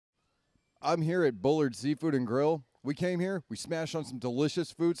I'm here at Bullard Seafood and Grill. We came here, we smashed on some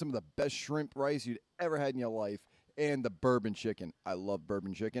delicious food, some of the best shrimp rice you'd ever had in your life, and the bourbon chicken. I love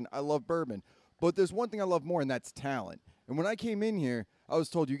bourbon chicken. I love bourbon. But there's one thing I love more, and that's talent. And when I came in here, I was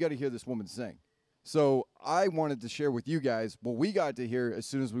told, you got to hear this woman sing. So I wanted to share with you guys what we got to hear as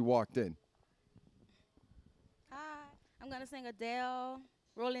soon as we walked in. Hi, I'm going to sing Adele,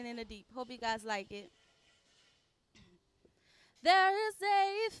 Rolling in the Deep. Hope you guys like it. There is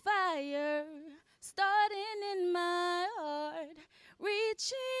a fire starting in my heart,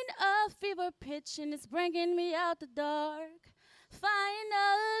 reaching a fever pitch, and it's bringing me out the dark.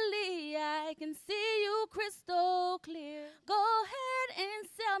 Finally, I can see you crystal clear. Go ahead and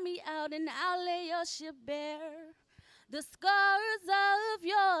sell me out, and I'll lay your ship bare. The scars of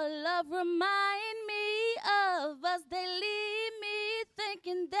your love remind me of us. They leave me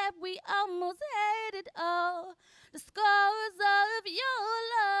thinking that we almost had it all. The scars of your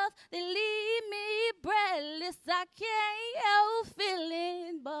love, they leave me breathless. I can't help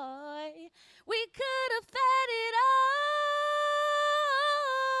feeling, boy, we could have had it all.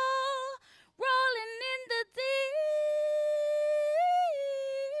 Rolling in the deep,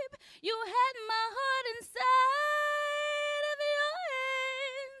 you had my heart inside of your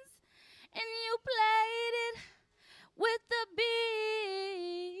hands, and you played it with the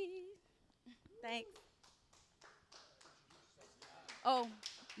beat. Thanks. Oh,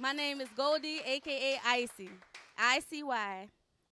 my name is Goldie, a.k.a. Icy. I-C-Y.